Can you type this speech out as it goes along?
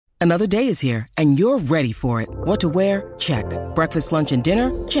Another day is here, and you're ready for it. What to wear? Check. Breakfast, lunch, and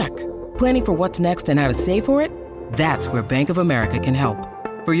dinner? Check. Planning for what's next and how to save for it? That's where Bank of America can help.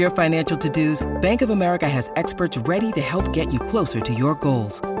 For your financial to-dos, Bank of America has experts ready to help get you closer to your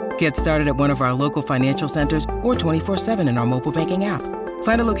goals. Get started at one of our local financial centers or 24/7 in our mobile banking app.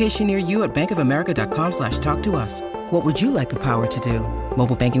 Find a location near you at bankofamerica.com/talktous. What would you like the power to do?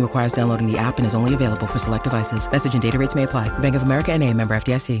 Mobile banking requires downloading the app and is only available for select devices. Message and data rates may apply. Bank of America N.A., member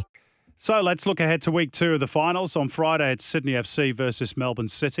FDIC. So let's look ahead to week 2 of the finals. On Friday, it's Sydney FC versus Melbourne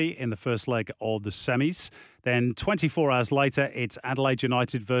City in the first leg of the semis. Then 24 hours later, it's Adelaide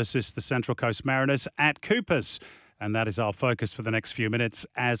United versus the Central Coast Mariners at Coopers. And that is our focus for the next few minutes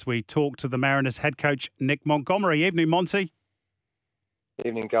as we talk to the Mariners head coach, Nick Montgomery. Evening, Monty.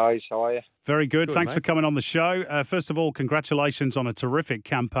 Evening, guys. How are you? Very good. Thanks mate. for coming on the show. First of all, congratulations on a terrific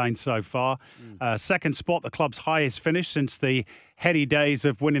campaign so far. Second spot, the club's highest finish since the heady days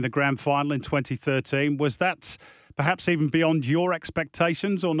of winning the grand final in 2013. Was that perhaps even beyond your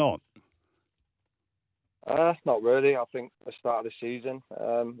expectations or not? Not really. I think at the start of the season,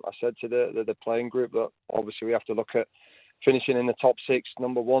 I said to the playing group that obviously we have to look at finishing in the top 6,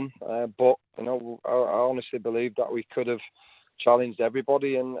 number 1. But I honestly believe that we could have challenged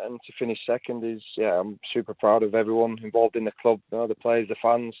everybody, and to finish second is, I'm super proud of everyone involved in the club, the players, the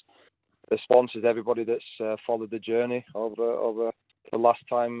fans, the sponsors, everybody that's followed the journey over the last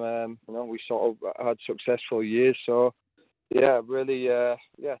time, we sort of had successful years. So, really, to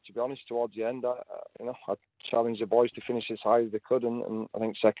be honest, towards the end, I challenged the boys to finish as high as they could, and I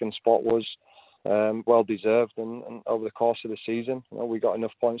think second spot was well deserved, and over the course of the season, we got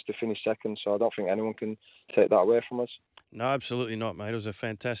enough points to finish second, so I don't think anyone can take that away from us. No, absolutely not, mate. It was a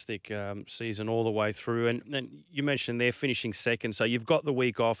fantastic season all the way through. And you mentioned they're finishing second, so you've got the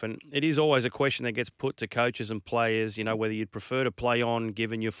week off. And it is always a question that gets put to coaches and players, whether you'd prefer to play on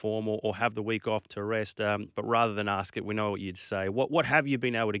given your form or have the week off to rest. But rather than ask it, we know what you'd say. What have you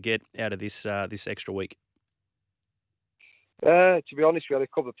been able to get out of this extra week? To be honest, we had a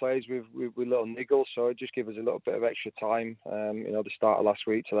couple of plays with little niggles, so it just gave us a little bit of extra time, the start of last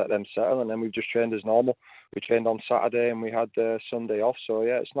week to let them settle, and then we've just trained as normal. We trained on Saturday and we had Sunday off, so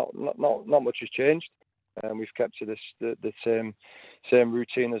it's not much has changed. We've kept to the same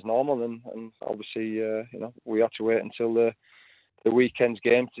routine as normal, and obviously, we had to wait until the weekend's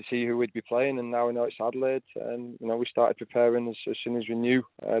game to see who we'd be playing, and now we know it's Adelaide, and we started preparing as soon as we knew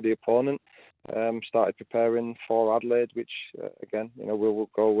the opponent. Started preparing for Adelaide, which again, we'll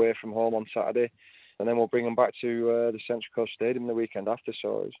go away from home on Saturday, and then we'll bring them back to the Central Coast Stadium the weekend after.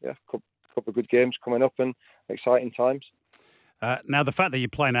 So a couple of good games coming up and exciting times. Now, the fact that you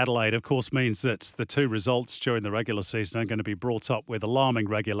play in Adelaide, of course, means that the 2 results during the regular season are going to be brought up with alarming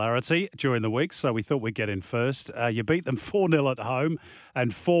regularity during the week, so we thought we'd get in first. You beat them 4-0 at home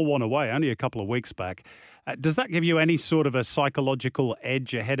and 4-1 away only a couple of weeks back. Does that give you any sort of a psychological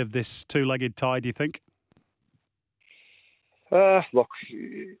edge ahead of this 2-legged tie, do you think? Look,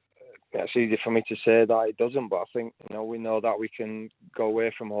 it's easy for me to say that it doesn't, but I think, we know that we can go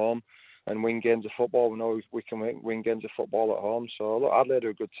away from home and win games of football. We know we can win games of football at home. So, look, Adelaide are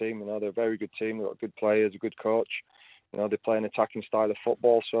a good team. They're a very good team. They've got good players, a good coach. They play an attacking style of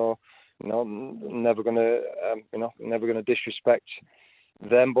football. So, never gonna disrespect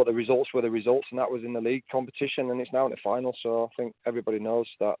them. But the results were the results, and that was in the league competition, and it's now in the final. So, I think everybody knows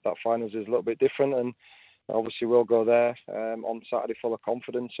that finals is a little bit different, and obviously we'll go there on Saturday full of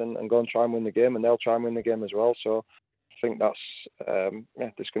confidence and go and try and win the game, and they'll try and win the game as well. So, I think that's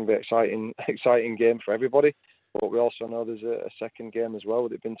there's going to be an exciting game for everybody. But we also know there's a second game as well.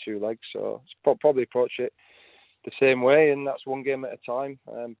 With it been 2 legs, so it's probably approach it the same way, and that's one game at a time.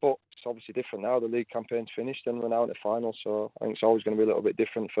 But it's obviously different now. The league campaign's finished, and we're now in the final. So I think it's always going to be a little bit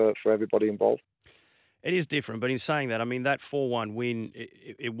different for everybody involved. It is different, but in saying that, I mean, that 4-1 win,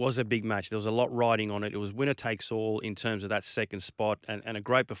 it was a big match. There was a lot riding on it. It was winner takes all in terms of that second spot, and a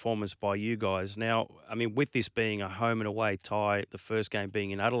great performance by you guys. Now, I mean, with this being a home and away tie, the first game being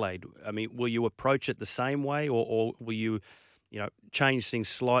in Adelaide, I mean, will you approach it the same way, or will you, change things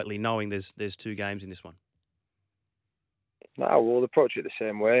slightly knowing there's 2 games in this one? No, we'll approach it the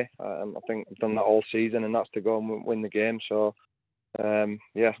same way. I think I've done that all season, and that's to go and win the game. So,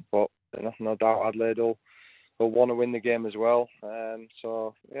 but no doubt Adelaide will want to win the game as well. It's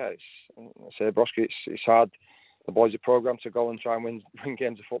hard. The boys are programmed to go and try and win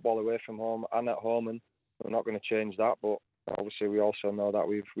games of football away from home and at home, and we're not going to change that. But obviously, we also know that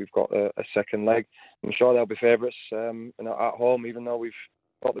we've got a second leg. I'm sure they'll be favourites, at home, even though we've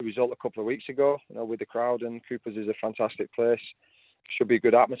got the result a couple of weeks ago, with the crowd, and Coopers is a fantastic place. Should be a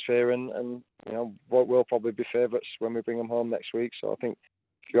good atmosphere, and we'll probably be favourites when we bring them home next week. So I think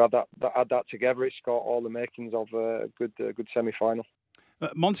if you add that together, it's got all the makings of a good semi-final.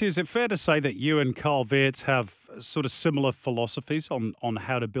 Monty, is it fair to say that you and Carl Weerts have sort of similar philosophies on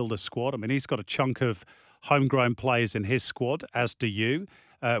how to build a squad? I mean, he's got a chunk of homegrown players in his squad, as do you,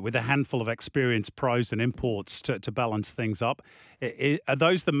 with a handful of experienced pros and imports to balance things up. Are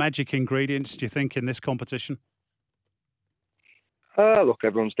those the magic ingredients, do you think, in this competition? Look,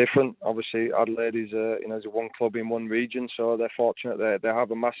 everyone's different. Obviously, Adelaide is a one club in one region, so they're fortunate they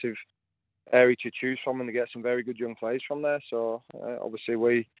have a massive area to choose from, and they get some very good young players from there. So obviously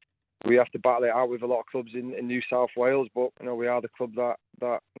we have to battle it out with a lot of clubs in New South Wales, but we are the club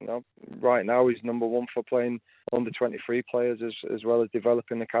that right now is number one for playing under 23 players as well as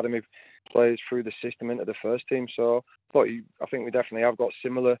developing academy players through the system into the first team. So, but I think we definitely have got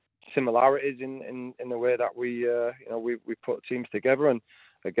similarities in the way that we put teams together. And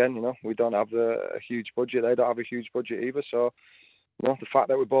again, we don't have a huge budget. They don't have a huge budget either. So, the fact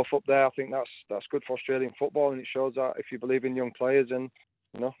that we're both up there, I think that's good for Australian football, and it shows that if you believe in young players and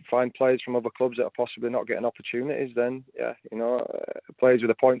find players from other clubs that are possibly not getting opportunities, then players with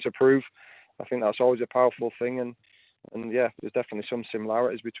a point to prove. I think that's always a powerful thing, and there's definitely some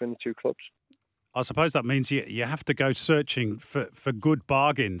similarities between the two clubs. I suppose that means you have to go searching for good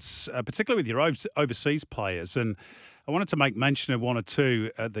bargains, particularly with your overseas players. And I wanted to make mention of one or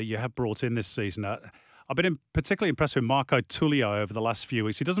two that you have brought in this season. I've been particularly impressed with Marco Tullio over the last few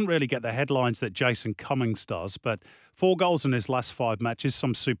weeks. He doesn't really get the headlines that Jason Cummings does, but 4 goals in his last 5 matches,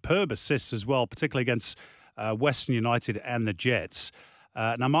 some superb assists as well, particularly against Western United and the Jets.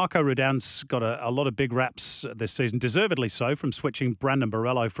 Now, Marco Rudan's got a lot of big raps this season, deservedly so, from switching Brandon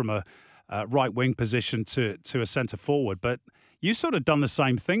Borello from a right-wing position to a centre-forward. But you sort of done the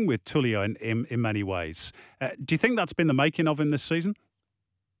same thing with Tullio in many ways. Do you think that's been the making of him this season?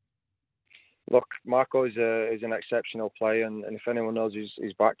 Look, Marco is an exceptional player, and if anyone knows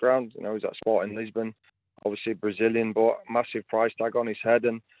his background, he's at Sporting Lisbon, obviously Brazilian, but massive price tag on his head.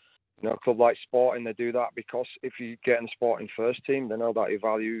 And a club like Sporting, they do that because if you get in the Sporting first team, they know that your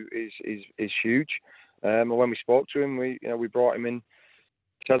value is huge. And when we spoke to him, we brought him in,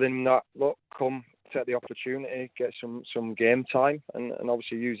 telling him that, look, come take the opportunity, get some game time, and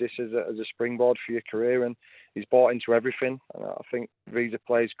obviously use this as a springboard for your career. And he's bought into everything. And I think visa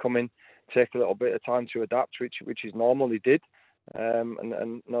players come in, take a little bit of time to adapt, which is normally did.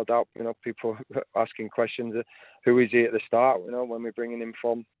 And no doubt, people asking questions, who is he at the start, when we're bringing him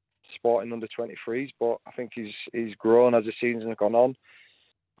from Sporting under 23s, but I think he's grown as the season has gone on.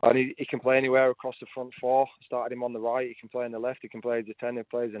 And he can play anywhere across the front 4. Started him on the right, he can play on the left, he can play as a 10, he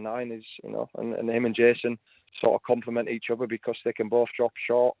plays a 9, and him and Jason sort of complement each other because they can both drop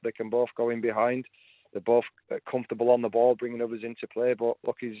short, they can both go in behind, they're both comfortable on the ball, bringing others into play. But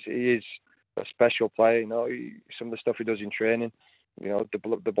look, he is a special player, some of the stuff he does in training,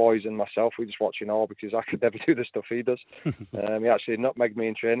 the boys and myself, we just watch in awe because I could never do the stuff he does. He actually nutmegged me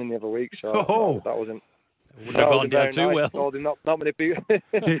in training the other week, so that wasn't... Wouldn't have gone down too well. Told him not many people.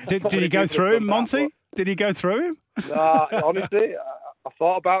 Did he go through him, Monty? Did he go through him? Nah, honestly, I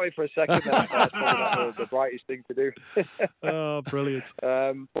thought about it for a second. And that's probably not the brightest thing to do. Oh, brilliant!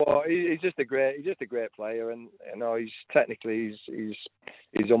 But he's just a great player, and he's technically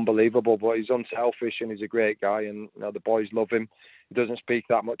he's unbelievable. But he's unselfish and he's a great guy, and the boys love him. He doesn't speak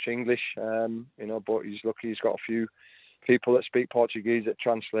that much English, but he's lucky he's got a few people that speak Portuguese that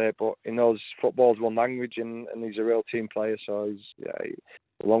translate, but he knows football's one language, and he's a real team player. So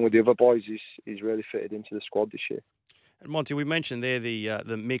along with the other boys, he's really fitted into the squad this year. And Monty, we mentioned there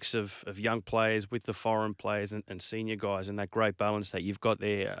the mix of young players with the foreign players and senior guys, and that great balance that you've got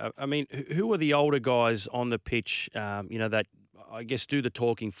there. I mean, who are the older guys on the pitch? That I guess do the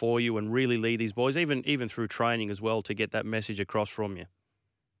talking for you and really lead these boys, even through training as well, to get that message across from you.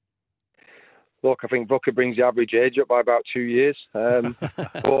 Look, I think Booker brings the average age up by about 2 years.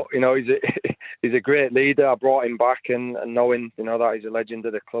 But, he's a great leader. I brought him back and knowing, that he's a legend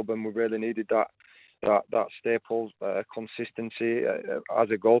of the club, and we really needed that staple consistency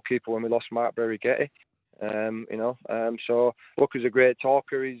as a goalkeeper when we lost Mark Berry-Getty. So Booker's a great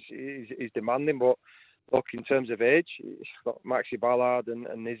talker. He's demanding, but look, in terms of age, he's got Maxi Ballard and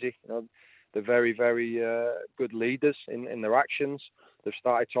Nizzy. They're very, very good leaders in their actions. They've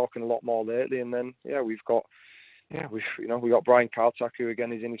started talking a lot more lately, and then we've got Brian Kaltak, who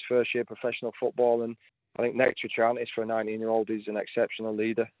again is in his first year of professional football, and I think Nectar Chantis for a 19-year-old is an exceptional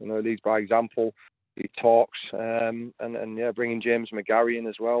leader. He leads by example. He talks, and bringing James McGarry in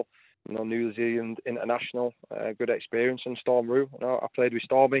as well. New Zealand international, good experience, and Storm Rue. I played with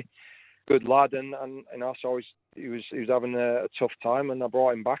Stormy good lad, and I saw he was having a tough time, and I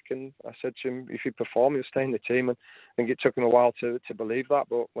brought him back, and I said to him, if he perform, he'll stay in the team. And I think it took him a while to believe that,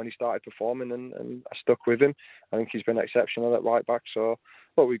 but when he started performing, and I stuck with him, I think he's been exceptional at right back. So,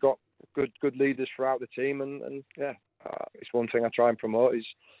 but we've got good leaders throughout the team, and it's one thing I try and promote is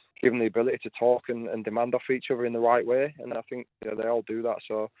give them the ability to talk and demand off each other in the right way, and I think they all do that.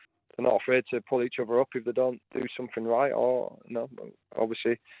 So they're not afraid to pull each other up if they don't do something right, or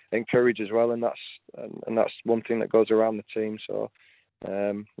obviously encourage as well, and that's one thing that goes around the team. So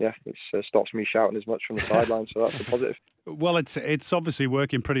it stops me shouting as much from the sideline, so that's a positive. Well, it's obviously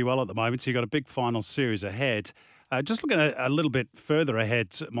working pretty well at the moment. So you've got a big final series ahead. Just looking at a little bit further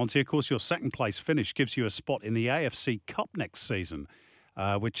ahead, Monty, of course, your second place finish gives you a spot in the AFC Cup next season,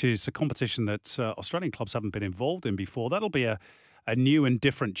 which is a competition that Australian clubs haven't been involved in before. That'll be a new and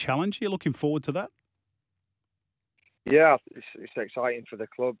different challenge. Are you looking forward to that? Yeah, it's exciting for the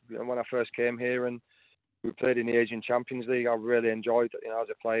club. When I first came here and we played in the Asian Champions League, I really enjoyed it, as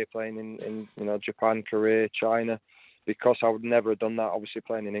a player playing in Japan, Korea, China, because I would never have done that. Obviously,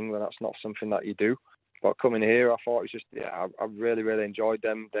 playing in England, that's not something that you do. But coming here, I thought it was just, I really, really enjoyed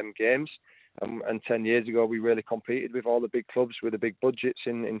them games. And 10 years ago, we really competed with all the big clubs with the big budgets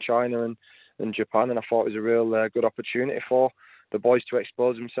in China and Japan, and I thought it was a real good opportunity for the boys to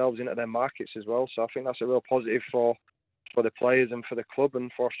expose themselves into their markets as well. So I think that's a real positive for the players and for the club and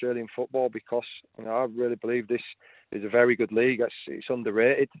for Australian football, because I really believe this is a very good league. It's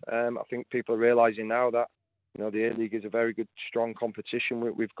underrated. I think people are realising now that the A-League is a very good, strong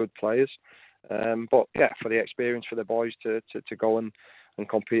competition with good players. But for the experience for the boys to go and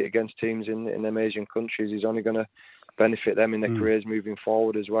compete against teams in them Asian countries is only going to benefit them in their careers moving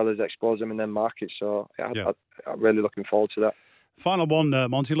forward, as well as expose them in their markets. So I'm really looking forward to that. Final one,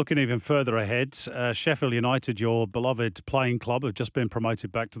 Monty, looking even further ahead. Sheffield United, your beloved playing club, have just been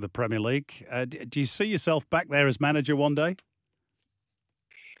promoted back to the Premier League. Do you see yourself back there as manager one day?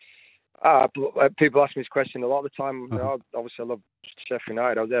 People ask me this question a lot of the time. Obviously, I love Sheffield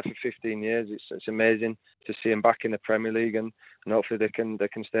United. I was there for 15 years. It's amazing to see them back in the Premier League, and hopefully they can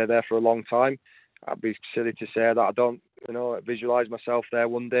stay there for a long time. I'd be silly to say that I don't visualise myself there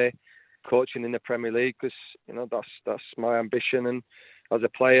one day coaching in the Premier League, because that's my ambition. And as a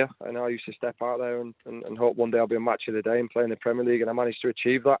player, I used to step out there and hope one day I'll be a match of the day and play in the Premier League, and I managed to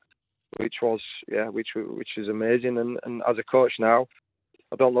achieve that, which is amazing. And as a coach now,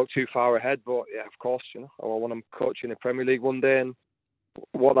 I don't look too far ahead, but of course, I want to coach in the Premier League one day, and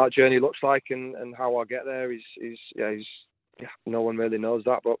what that journey looks like and how I get there is no one really knows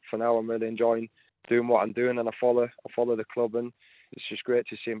that. But for now, I'm really enjoying doing what I'm doing, and I follow the club, and it's just great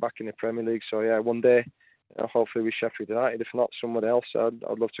to see him back in the Premier League. So one day, hopefully with Sheffield United, if not somewhere else,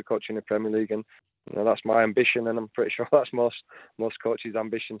 I'd love to coach in the Premier League, and that's my ambition, and I'm pretty sure that's most coaches'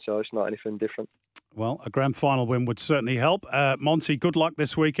 ambition. So it's not anything different. Well, a grand final win would certainly help. Monty, good luck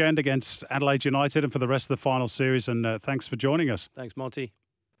this weekend against Adelaide United and for the rest of the final series, and thanks for joining us. Thanks, Monty.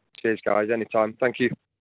 Cheers, guys. Anytime. Thank you.